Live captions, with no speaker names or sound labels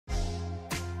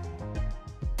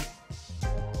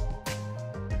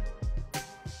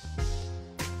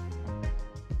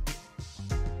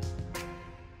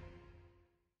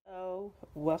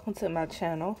Welcome to my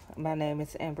channel. My name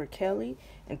is Amber Kelly,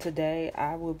 and today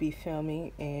I will be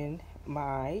filming in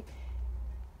my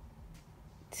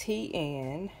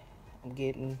TN. I'm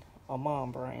getting a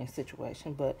mom brain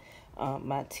situation, but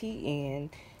my TN,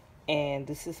 and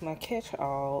this is my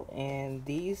catch-all, and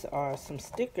these are some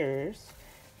stickers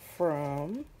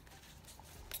from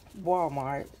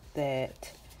Walmart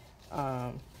that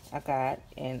I got,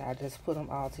 and I just put them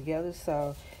all together.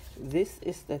 So this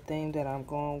is the theme that I'm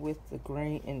going with, the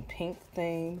green and pink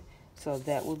theme. So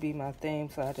that would be my theme.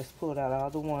 So I just pulled out all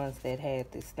the ones that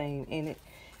had this theme in it.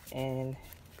 And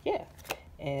yeah,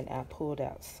 and I pulled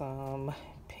out some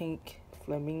pink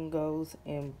flamingos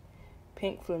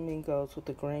with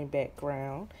the green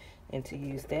background, and to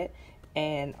use that.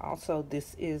 And also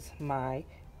this is my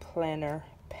planner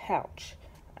pouch.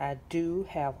 I do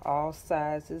have all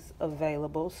sizes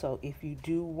available, so if you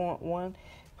do want one,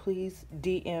 please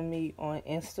DM me on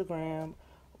Instagram,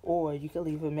 or you can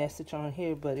leave a message on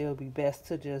here, but it'll be best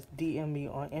to just DM me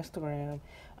on Instagram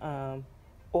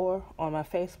or on my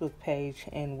Facebook page,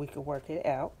 and we can work it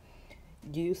out.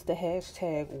 Use the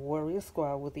hashtag Warrior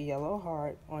Squad with a yellow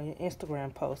heart on your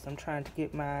Instagram post. I'm trying to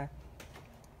get my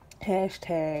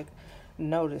hashtag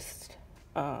noticed.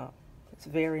 It's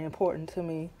very important to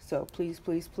me, so please,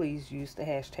 please, please use the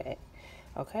hashtag.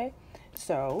 Okay,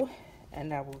 so,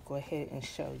 and I will go ahead and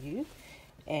show you.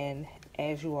 And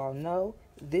as you all know,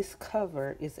 this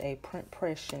cover is a Print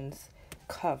Pressions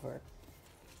cover.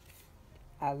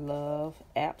 I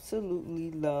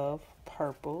absolutely love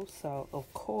purple, so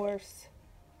of course,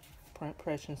 Print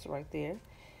Pressions right there.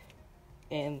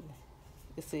 And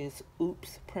it says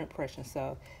Oops Print Pressions.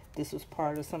 So this was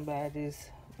part of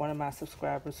one of my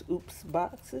subscribers' Oops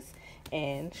boxes,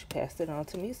 and she passed it on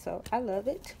to me, so I love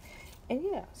it. And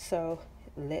yeah, so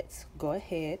let's go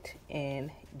ahead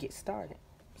and get started.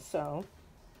 So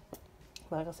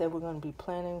like I said, we're going to be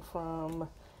planning from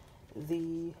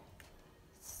the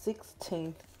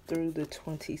 16th through the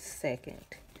 22nd.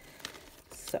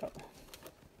 So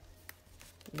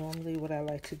normally what I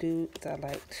like to do is I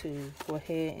like to go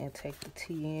ahead and take the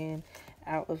TN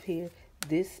out of here.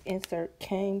 This insert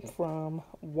came from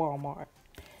Walmart.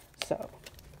 So,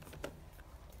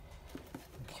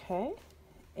 okay.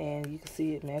 And you can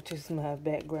see it matches my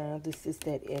background. This is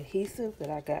that adhesive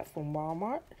that I got from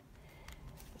Walmart.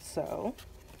 So,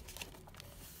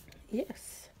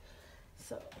 yes.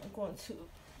 So, I'm going to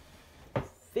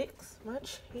fix my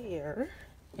chair,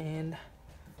 and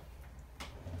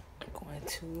I'm going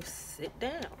to sit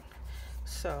down.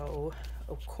 So,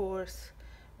 of course,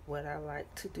 what I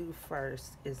like to do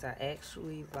first is I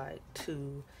actually like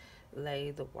to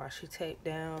lay the washi tape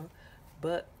down,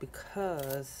 but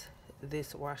because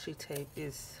this washi tape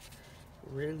is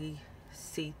really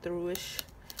see-through-ish,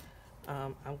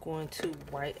 I'm going to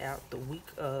white out the week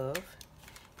of,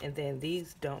 and then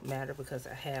these don't matter because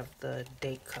I have the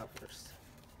day covers,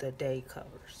 I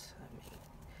mean.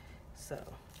 So,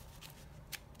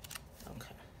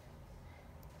 okay.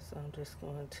 So I'm just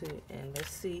going to, and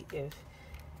let's see if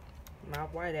my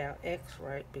whiteout acts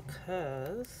right,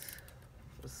 because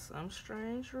for some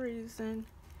strange reason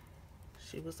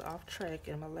she was off track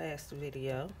in my last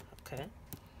video. Okay,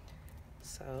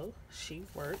 so she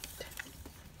worked,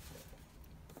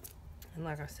 and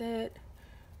like I said,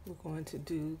 we're going to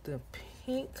do the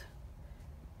pink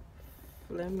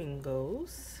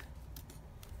flamingos,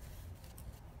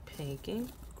 pink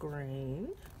and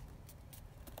green.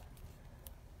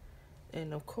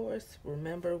 And of course,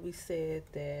 remember we said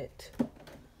that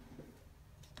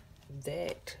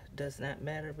does not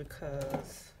matter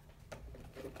because,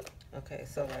 okay,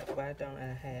 so like, why don't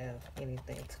I have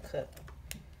anything to cut?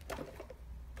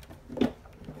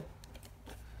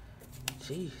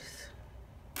 Jeez.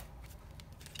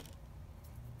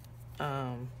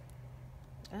 I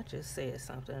just said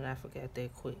something and I forgot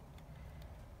that quick.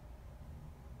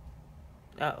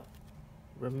 Oh,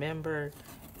 remember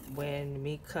when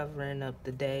me covering up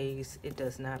the days, it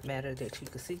does not matter that you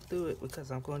can see through it because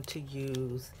I'm going to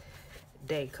use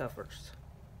day covers.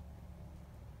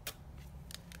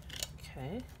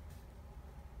 Okay.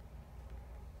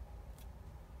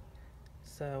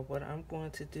 So what I'm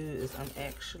going to do is I'm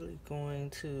actually going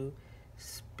to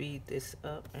speed this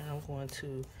up, and I'm going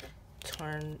to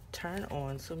turn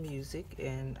on some music,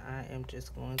 and I am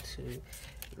just going to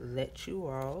let you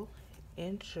all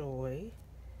enjoy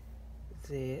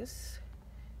this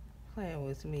playing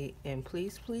with me. And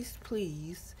please, please,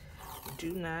 please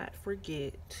do not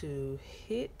forget to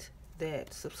hit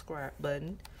that subscribe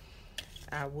button.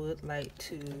 I would like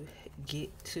to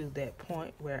get to that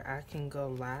point where I can go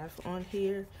live on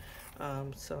here,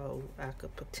 so I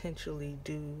could potentially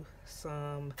do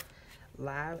some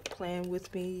live playing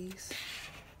with me's.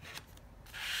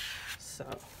 So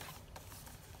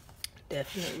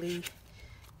definitely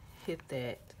hit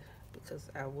that,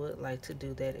 because I would like to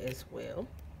do that as well.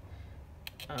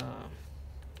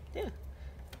 Yeah.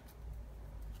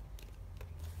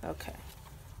 Okay.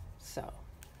 So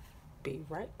be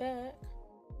right back.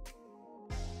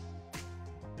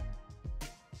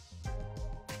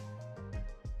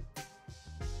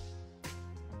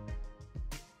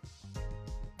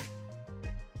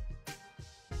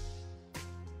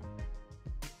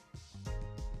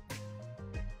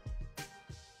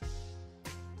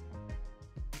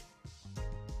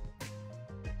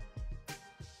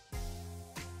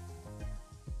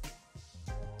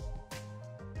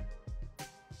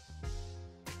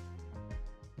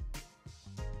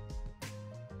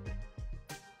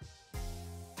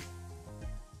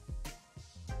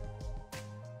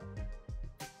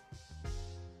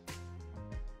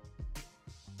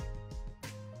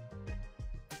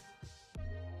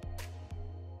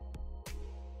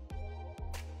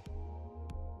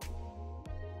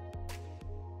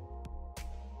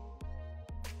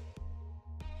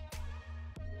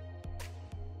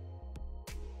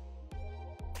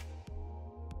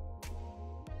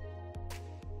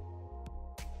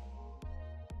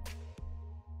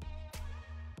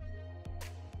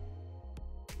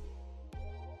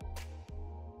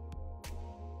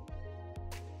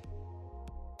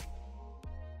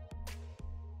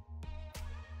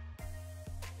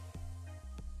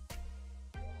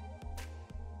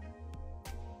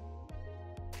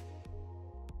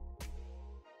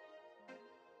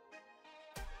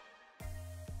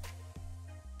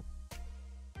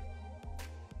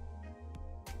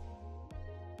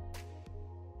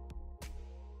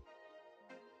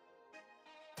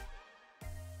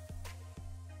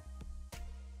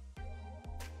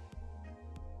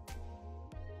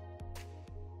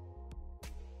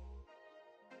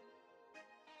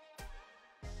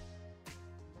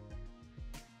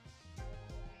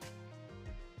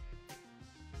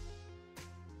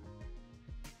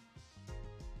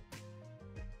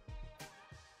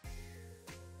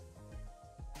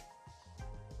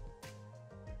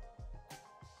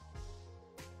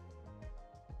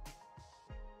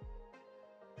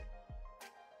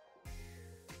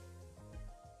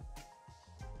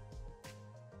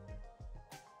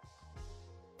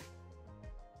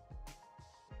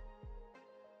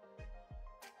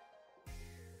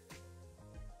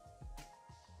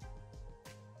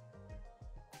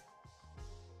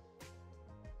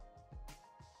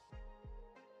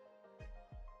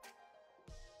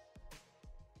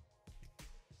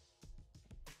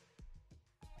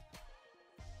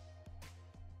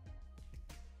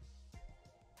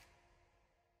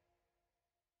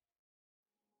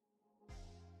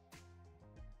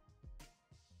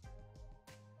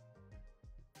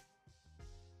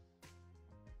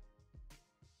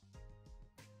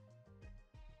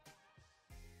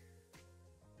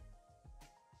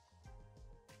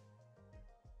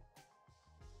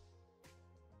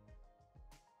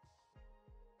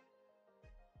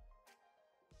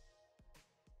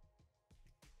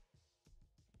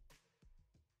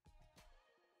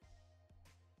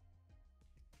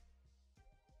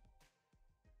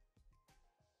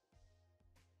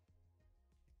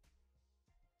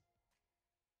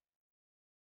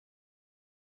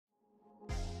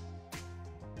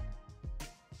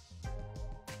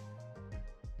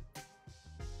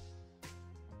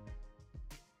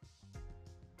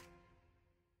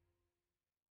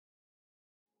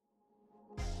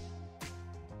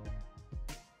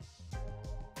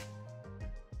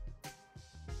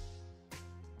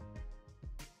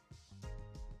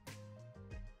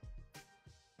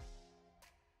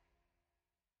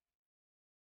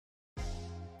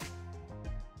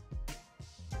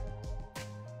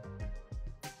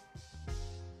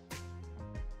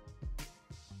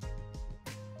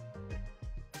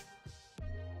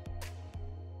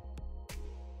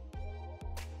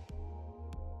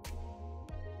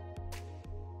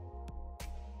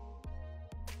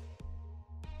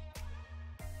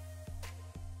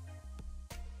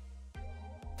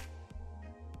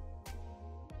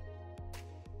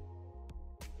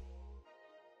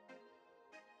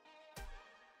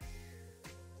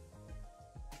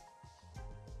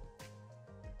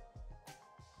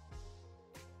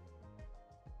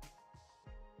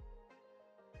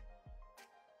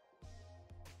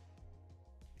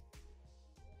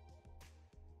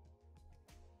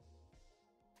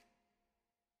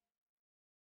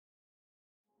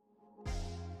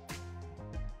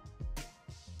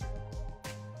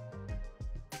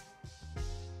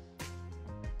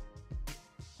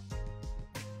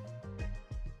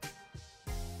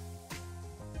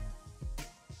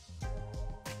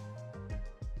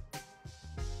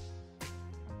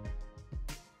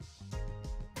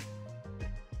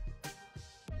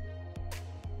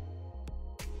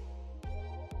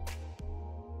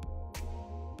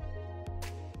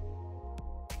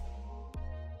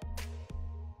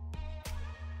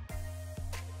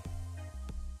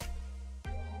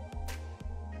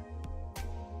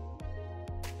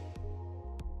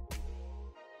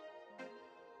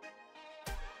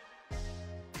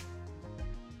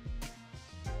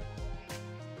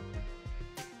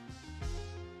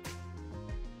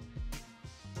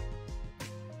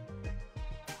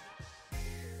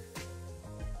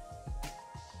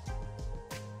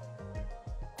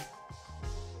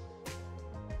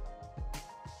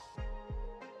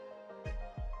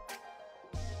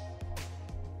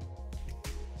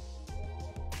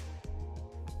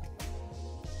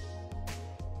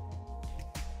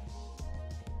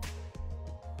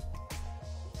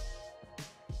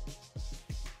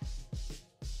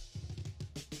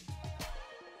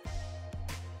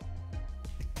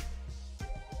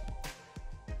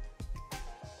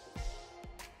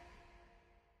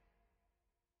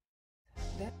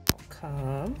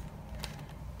 come,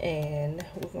 and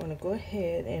we're going to go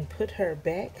ahead and put her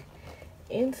back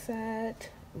inside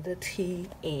the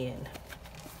TN.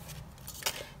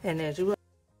 And as you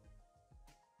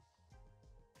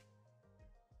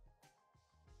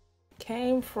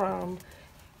came from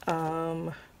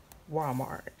Walmart.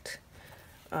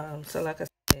 So like I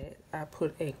said, I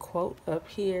put a quote up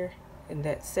here in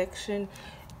that section,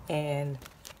 and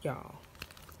y'all,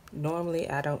 normally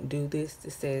I don't do this.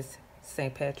 It says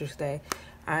St. Patrick's Day.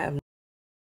 I am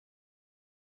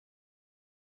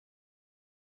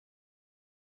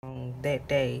on that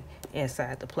day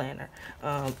inside the planner.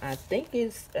 I think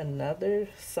it's another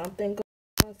something going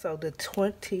on. So the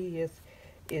 20th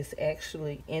is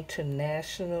actually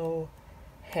International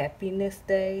Happiness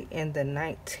Day, and the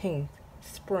 19th,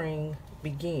 spring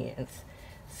begins.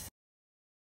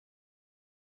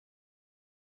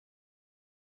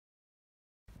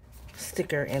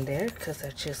 Sticker in there because I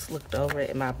just looked over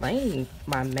at my main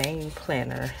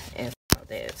planner and saw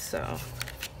that. So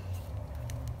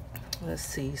let's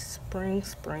see, spring,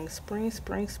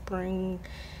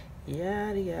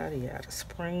 yada yada yada,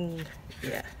 spring,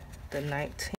 yeah, the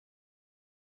 19th.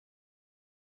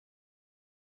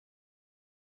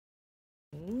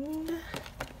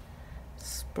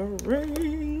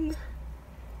 Spring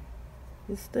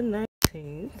is the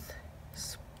 19th.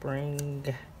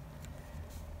 Spring.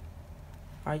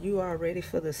 Are you all ready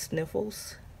for the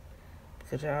sniffles?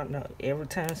 Because y'all know every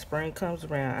time spring comes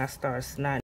around, I start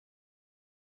snotting.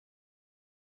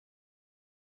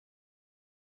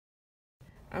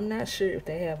 I'm not sure if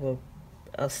they have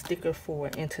a sticker for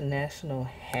International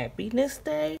Happiness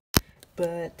Day,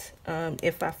 but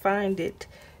if I find it,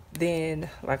 then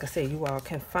like I said, you all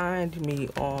can find me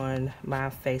on my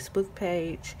Facebook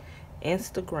page,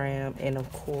 Instagram, and of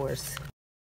course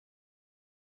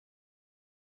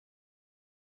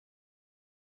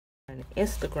on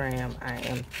Instagram I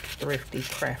am Thrifty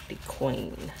Crafty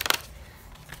Queen.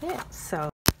 Yeah, so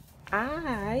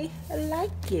I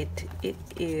like it. It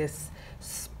is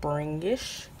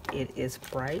springish. It is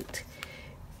bright.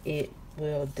 It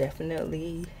will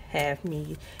definitely have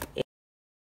me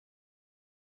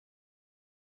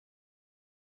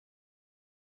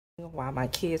while my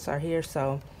kids are here,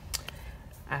 so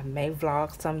I may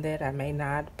vlog some of that, I may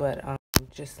not, but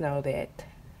just know that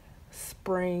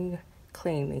spring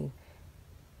cleaning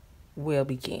will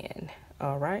begin.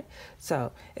 All right,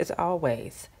 so as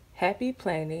always, happy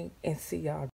planning, and see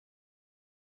y'all